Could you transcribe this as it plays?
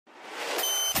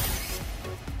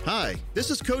Hi,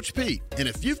 this is Coach Pete, and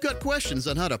if you've got questions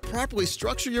on how to properly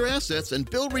structure your assets and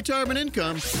build retirement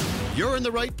income, you're in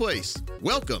the right place.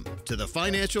 Welcome to the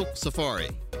Financial Safari.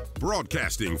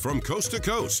 Broadcasting from coast to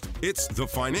coast, it's the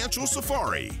Financial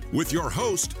Safari with your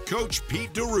host, Coach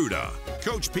Pete D'Arruda.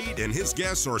 Coach Pete and his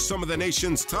guests are some of the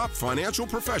nation's top financial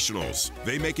professionals.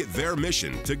 They make it their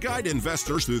mission to guide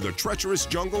investors through the treacherous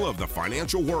jungle of the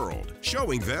financial world,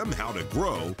 showing them how to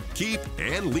grow, keep,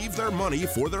 and leave their money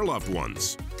for their loved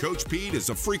ones. Coach Pete is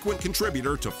a frequent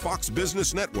contributor to Fox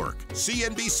Business Network,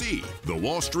 CNBC, The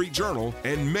Wall Street Journal,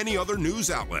 and many other news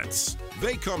outlets.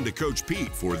 They come to Coach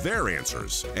Pete for their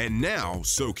answers, and now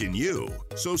so can you.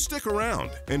 So stick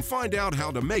around and find out how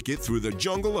to make it through the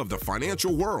jungle of the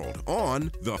financial world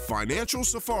on the Financial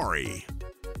Safari.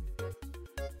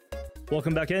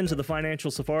 Welcome back into the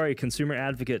Financial Safari. Consumer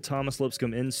advocate Thomas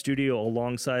Lipscomb in studio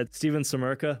alongside Steven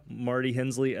Samerka, Marty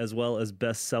Hensley, as well as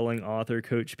best-selling author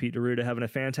Coach Pete D'Arruda, having a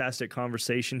fantastic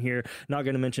conversation here. Not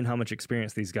going to mention how much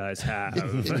experience these guys have.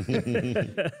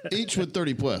 Each with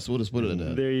 30 plus. We'll just put it in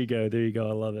that. There you go. There you go.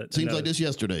 I love it. Seems like this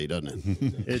yesterday, doesn't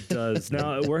it? It does.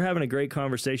 Now, we're having a great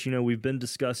conversation. You know, we've been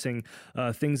discussing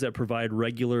things that provide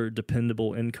regular,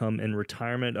 dependable income in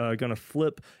retirement. Going to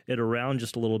flip it around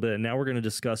just a little bit. And now we're going to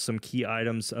discuss some key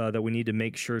items that we need to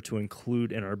make sure to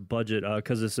include in our budget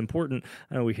because it's important.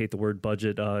 I know we hate the word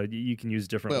budget. You can use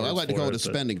different words. Well, I like to call it a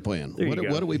spending plan.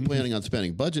 What are we planning on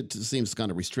spending? Budget seems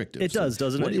kind of restrictive. It does,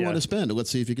 doesn't it? What do you want to spend?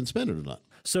 Let's see if you can spend it or not.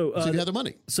 So if you have the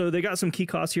money. So they got some key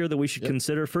costs here that we should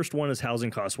consider. First one is housing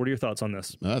costs. What are your thoughts on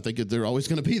this? I think they're always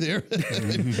going to be there.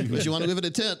 Unless you want to live in a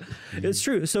tent. It's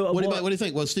true. So what do you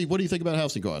think? Well, Steve, what do you think about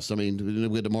housing costs? I mean,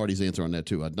 we had Marty's answer on that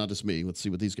too. Not just me. Let's see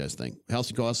what these guys think.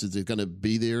 Housing costs, is it going to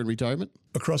be there in retirement?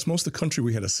 Across most of the country,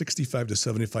 we had a 65 to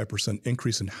 75%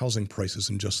 increase in housing prices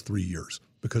in just 3 years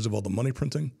because of all the money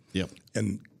printing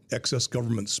and excess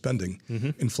government spending.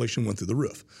 Inflation went through the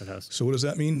roof. It has. So what does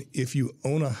that mean? If you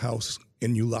own a house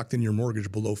and you locked in your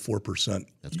mortgage below 4%,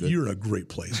 you're in a great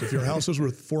place. If your house is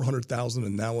worth $400,000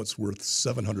 and now it's worth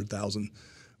 $700,000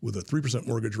 with a 3%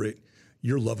 mortgage rate,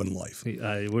 you're loving life.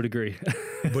 I would agree.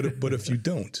 but if you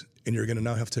don't, and you're going to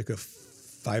now have to take a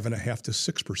 5.5% to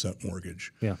 6%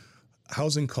 mortgage.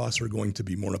 Housing costs are going to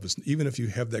be more of a, even if you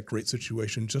have that great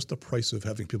situation, just the price of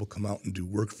having people come out and do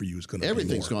work for you is going to be more.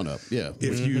 Everything's gone up,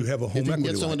 If you have a home equity line. If you can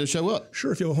get someone to show up.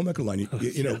 Sure, if you have a home equity line,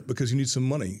 you know, because you need some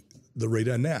money, the rate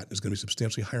on that is going to be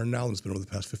substantially higher now than it's been over the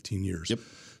past 15 years.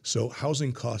 So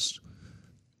housing costs,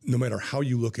 no matter how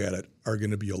you look at it, are going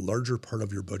to be a larger part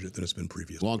of your budget than it's been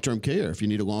previously. Long-term care. If you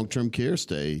need a long-term care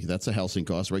stay, that's a housing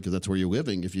cost, right? Because that's where you're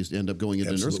living. If you end up going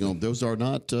into a nursing home, those are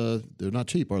not they're not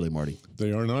cheap, are they, Marty?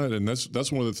 They are not, and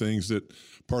that's one of the things that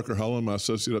Parker Holland, my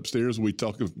associate upstairs, we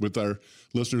talk with our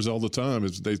listeners all the time.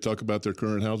 Is they talk about their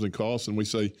current housing costs, and we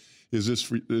say, "Is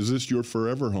this your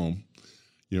forever home?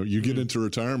 You know, you get into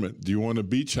retirement. Do you want a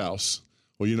beach house?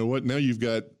 Well, you know what? Now you've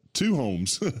got 2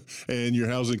 homes, and your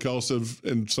housing costs have,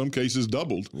 in some cases,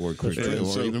 doubled. Or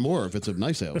even more if it's a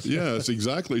nice house. Yes,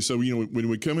 exactly. So, you know, when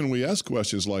we come in and we ask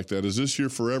questions like that, is this your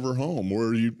forever home? Or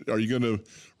are you going to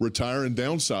retire and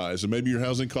downsize? And maybe your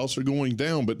housing costs are going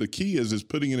down. But the key is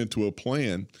putting it into a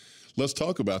plan. Let's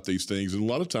talk about these things. And a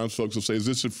lot of times folks will say, is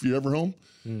this a forever home?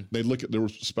 They look at their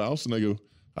spouse and they go,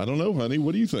 I don't know, honey.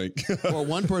 What do you think? Well,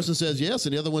 one person says yes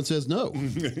and the other one says no.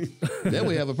 Then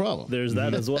we have a problem. There's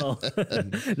that as well.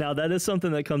 Now, that is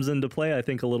something that comes into play, I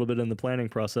think, a little bit in the planning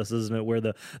process, isn't it? Where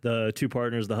the two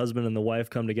partners, the husband and the wife,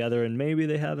 come together and maybe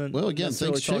they haven't. Well, again,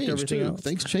 things change too. Else.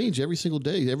 Things change every single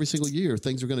day, every single year.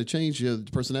 Things are going to change.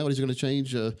 Personalities are going to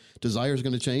change. Desires are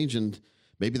going to change. And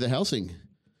maybe the housing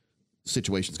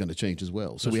situation is going to change as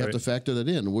well. So we have to factor that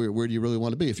in. Where do you really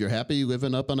want to be? If you're happy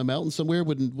living up on a mountain somewhere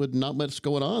with not much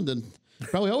going on, then you're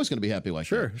probably always going to be happy like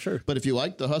that. Sure. But if you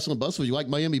like the hustle and bustle, you like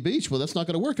Miami Beach, well, that's not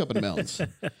going to work up in the mountains.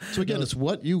 So again, it's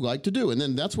what you like to do. And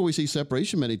then that's where we see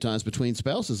separation many times between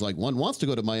spouses. Like one wants to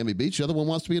go to Miami Beach, the other one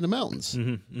wants to be in the mountains.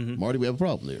 Marty, we have a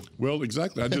problem there. Well,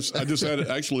 exactly. I just had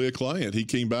actually a client. He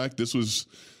came back. This was,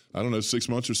 6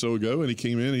 months or so ago. And he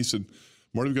came in and he said,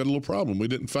 Marty, we've got a little problem. We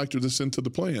didn't factor this into the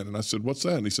plan. And I said, what's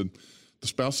that? And he said, the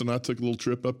spouse and I took a little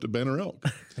trip up to Banner Elk.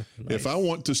 Nice. If I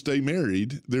want to stay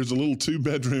married, there's a little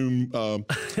 2-bedroom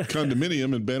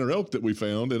condominium in Banner Elk that we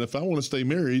found. And if I want to stay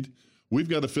married, we've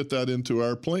got to fit that into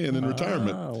our plan in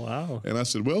retirement. Oh, wow. And I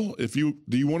said, well, do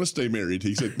you want to stay married?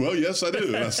 He said, well, yes, I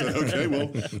do. And I said, okay,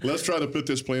 well, let's try to put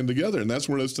this plan together. And that's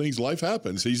where those things, life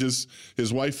happens.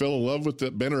 His wife fell in love with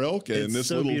that Banner Elk and it's this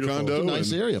so little beautiful. condo. It's a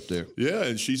nice area up there. Yeah.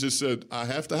 And she just said, I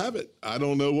have to have it. I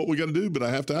don't know what we got to do, but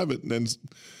I have to have it. And then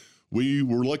we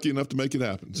were lucky enough to make it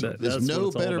happen. So. There's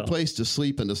no better place to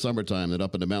sleep in the summertime than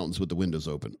up in the mountains with the windows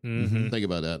open. Think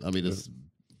about that. I mean, it's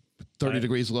 30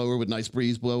 degrees lower with nice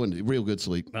breeze blowing, real good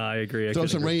sleep. I agree. Throw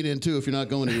some rain in too if you're not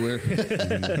going anywhere.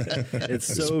 It's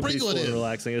so peaceful and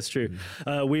relaxing. It's true.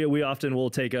 We often will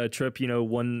take a trip,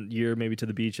 one year maybe to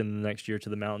the beach and the next year to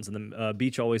the mountains. And the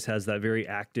beach always has that very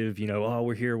active,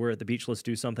 we're here, we're at the beach, let's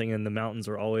do something. And the mountains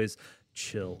are always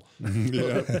chill.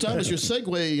 Thomas, you're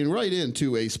segueing right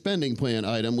into a spending plan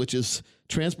item, which is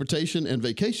transportation and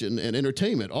vacation and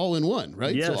entertainment all in one,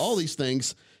 right? Yes. So all these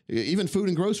things, even food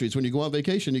and groceries. When you go on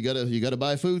vacation, you gotta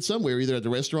buy food somewhere, either at the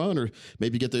restaurant or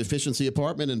maybe get the efficiency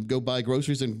apartment and go buy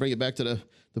groceries and bring it back to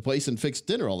the place and fix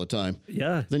dinner all the time.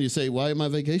 Yeah. Then you say, why am I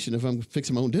vacation if I'm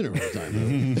fixing my own dinner all the time?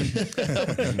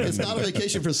 It's not a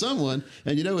vacation for someone.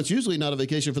 And it's usually not a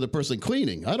vacation for the person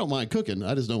cleaning. I don't mind cooking.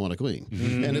 I just don't want to clean.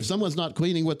 And if someone's not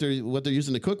cleaning what they're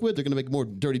using to cook with, they're going to make more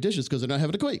dirty dishes because they're not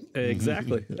having to clean.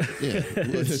 Exactly. Yeah.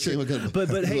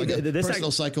 But hey, this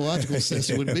personal psychological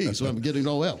session would be, so I'm getting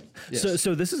all well. Yes.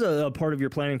 So this is a part of your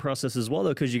planning process as well, though,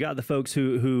 because you got the folks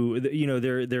who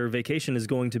their vacation is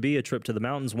going to be a trip to the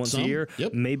mountains once a year.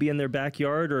 Yep. Maybe in their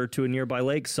backyard or to a nearby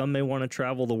lake. Some may want to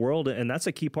travel the world, and that's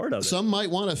a key part of it. Some might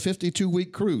want a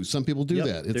 52-week cruise. Some people do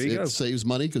that. It saves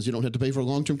money because you don't have to pay for a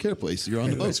long-term care place. You're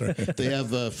on the boat. Right. They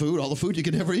have food, all the food you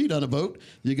can ever eat on a boat.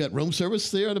 You got room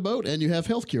service there on the boat, and you have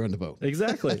health care on the boat.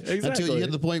 Exactly. Until you get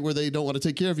to the point where they don't want to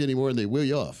take care of you anymore and they wheel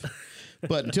you off.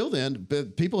 But until then,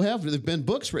 there've been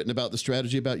books written about the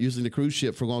strategy about using the cruise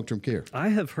ship for long-term care. I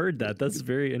have heard that. That's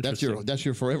very interesting. That's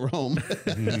your forever home.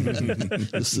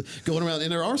 Going around,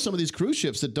 and there are some of these cruise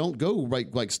ships that don't go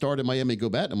right, like start in Miami, go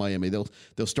back to Miami. They'll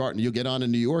start and you'll get on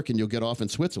in New York and you'll get off in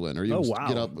Switzerland, or you'll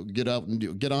get on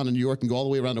in New York and go all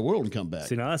the way around the world and come back.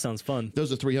 See, now that sounds fun.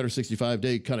 Those are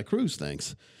 365-day kind of cruise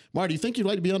things. Marty, do you think you'd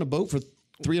like to be on a boat for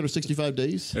 365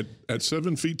 days? At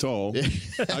 7 feet tall,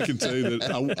 I can tell you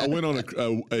that I went on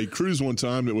a cruise one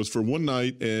time that was for one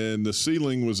night, and the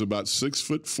ceiling was about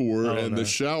 6'4", the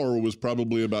shower was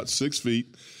probably about 6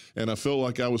 feet. And I felt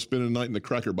like I was spending a night in the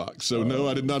cracker box. So, no,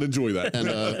 I did not enjoy that.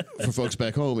 And for folks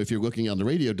back home, if you're looking on the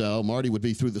radio dial, Marty would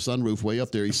be through the sunroof way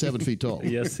up there. He's 7 feet tall.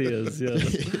 Yes, he is.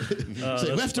 Yes.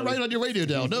 Say left to right on your radio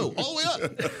dial. No, all the way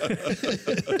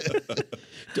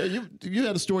up. You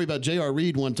had a story about J.R.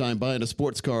 Reed one time buying a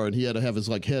sports car, and he had to have his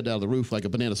head out of the roof like a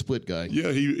banana split guy.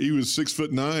 Yeah, he was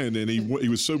 6'9", and he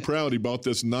was so proud he bought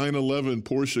this 911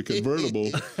 Porsche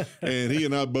convertible, and he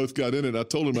and I both got in it. I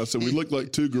told him, I said, we looked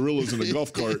like two gorillas in a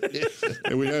golf cart.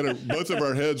 And we had both of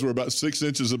our heads were about 6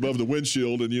 inches above the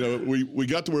windshield, and we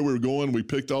got to where we were going. We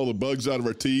picked all the bugs out of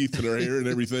our teeth and our hair and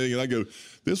everything. And I go,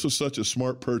 this was such a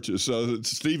smart purchase,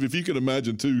 Steve. If you can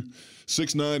imagine 6'9"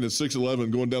 and 6'11"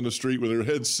 going down the street with their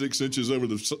heads 6 inches over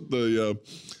the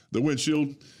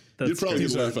windshield, you'd probably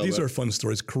get a laugh out of that. These are fun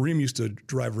stories. Kareem used to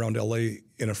drive around L.A.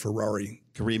 in a Ferrari.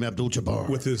 Kareem Abdul-Jabbar.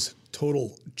 With his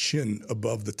total chin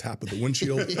above the top of the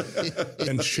windshield.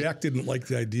 And Shaq didn't like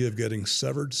the idea of getting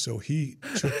severed, so he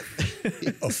took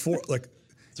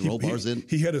roll bars in.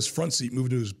 He had his front seat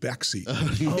moved to his back seat.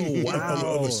 Oh,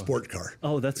 wow. Of a sport car.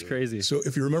 Oh, that's crazy. So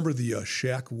if you remember the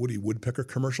Shaq Woody Woodpecker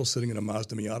commercial sitting in a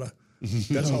Mazda Miata,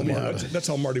 that's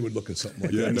how Marty would look at something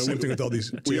like that. Same thing with all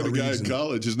these. We had a guy in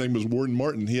college. His name was Warden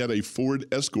Martin. He had a Ford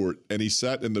Escort, and he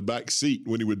sat in the back seat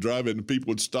when he would drive it, and people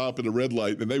would stop at a red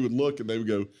light, and they would look, and they would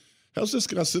go, how's this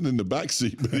guy sitting in the back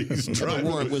seat? But he's driving.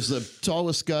 Warren was the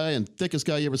tallest guy and thickest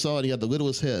guy you ever saw, and he had the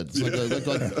littlest head.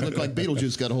 Looked like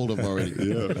Beetlejuice got a hold of him already.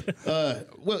 Yeah.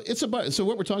 Well, it's about. So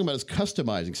what we're talking about is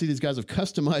customizing. See, these guys have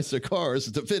customized their cars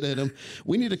to fit in them.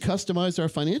 We need to customize our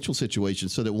financial situation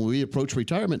so that when we approach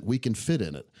retirement, we can fit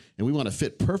in it, and we want to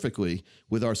fit perfectly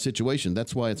with our situation.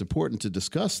 That's why it's important to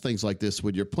discuss things like this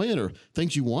with your planner,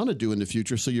 things you want to do in the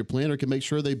future, so your planner can make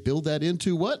sure they build that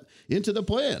into the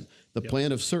plan. The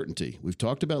plan of certainty. We've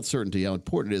talked about certainty, how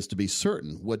important it is to be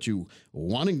certain what you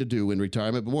wanting to do in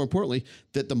retirement, but more importantly,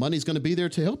 that the money's going to be there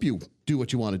to help you do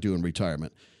what you want to do in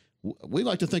retirement. We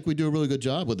like to think we do a really good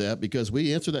job with that because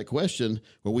we answer that question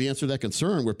or we answer that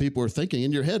concern where people are thinking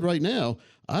in your head right now,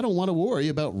 I don't want to worry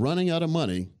about running out of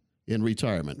money in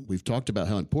retirement. We've talked about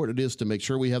how important it is to make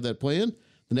sure we have that plan.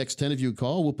 The next 10 of you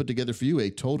call, we'll put together for you a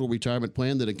total retirement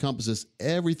plan that encompasses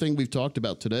everything we've talked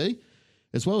about today,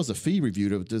 as well as a fee review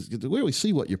to really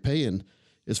see what you're paying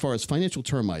as far as financial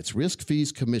termites, risk, fees,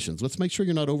 commissions. Let's make sure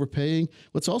you're not overpaying.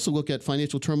 Let's also look at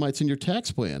financial termites in your tax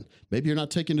plan. Maybe you're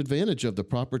not taking advantage of the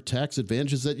proper tax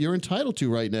advantages that you're entitled to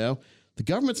right now. The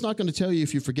government's not going to tell you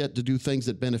if you forget to do things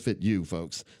that benefit you,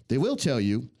 folks. They will tell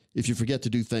you if you forget to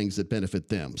do things that benefit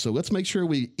them. So let's make sure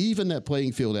we even that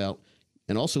playing field out.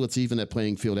 And also, let's even that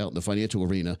playing field out in the financial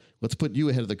arena. Let's put you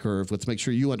ahead of the curve. Let's make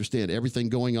sure you understand everything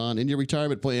going on in your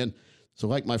retirement plan. So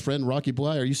like my friend Rocky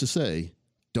Blyer used to say,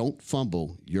 Don't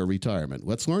fumble your retirement.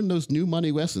 Let's learn those new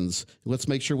money lessons. Let's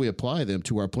make sure we apply them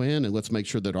to our plan, and let's make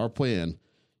sure that our plan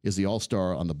is the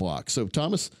all-star on the block. So,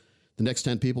 Thomas, the next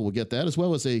 10 people will get that, as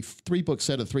well as a 3-book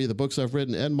set of 3 of the books I've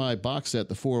written and my box set,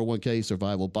 the 401k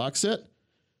Survival Box Set.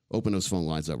 Open those phone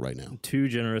lines up right now. Too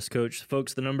generous, Coach.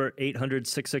 Folks, the number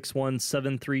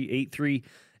 800-661-7383.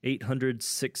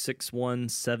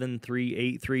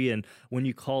 800-661-7383. And when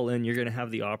you call in, you're going to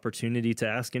have the opportunity to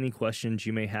ask any questions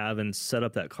you may have and set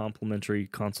up that complimentary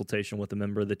consultation with a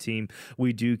member of the team.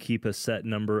 We do keep a set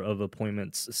number of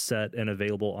appointments set and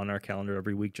available on our calendar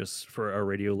every week just for our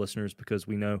radio listeners, because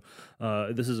we know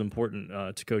this is important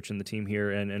to Coach and the team here,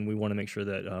 and we want to make sure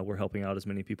that we're helping out as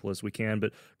many people as we can.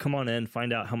 But come on in,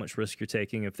 find out how much risk you're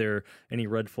taking, if there are any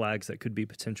red flags that could be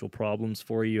potential problems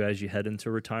for you as you head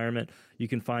into retirement. You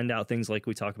can find out things like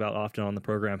we talk about often on the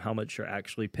program, how much you're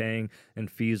actually paying in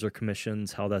fees or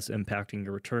commissions, how that's impacting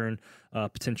your return,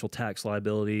 potential tax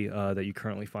liability that you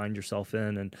currently find yourself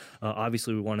in. And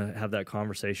obviously, we want to have that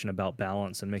conversation about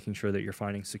balance and making sure that you're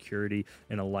finding security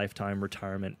in a lifetime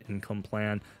retirement income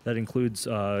plan. That includes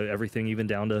everything, even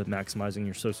down to maximizing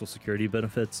your Social Security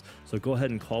benefits. So go ahead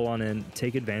and call on in.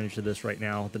 Take advantage of this right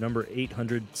now. The number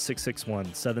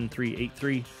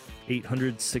 800-661-7383.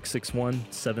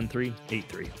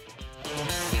 800-661-7383.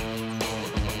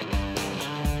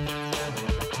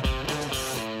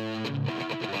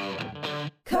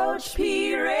 Coach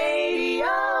P Radio.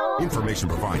 Information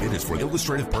provided is for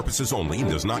illustrative purposes only and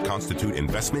does not constitute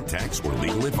investment, tax, or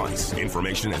legal advice.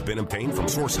 Information has been obtained from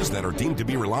sources that are deemed to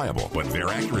be reliable, but their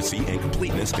accuracy and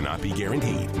completeness cannot be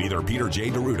guaranteed. Neither Peter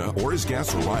J. Deruta or his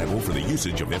guests are liable for the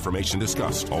usage of information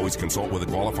discussed. Always consult with a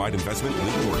qualified investment,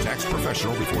 legal, or tax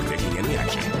professional before taking any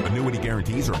action. Annuity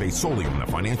guarantees are based solely on the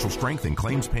financial strength and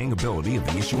claims-paying ability of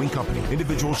the issuing company.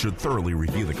 Individuals should thoroughly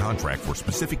review the contract for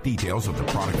specific details of the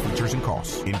product features and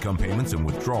costs. Income payments and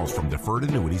withdrawals from deferred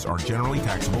annuities are generally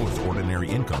taxable as ordinary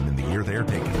income in the year they are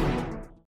taken.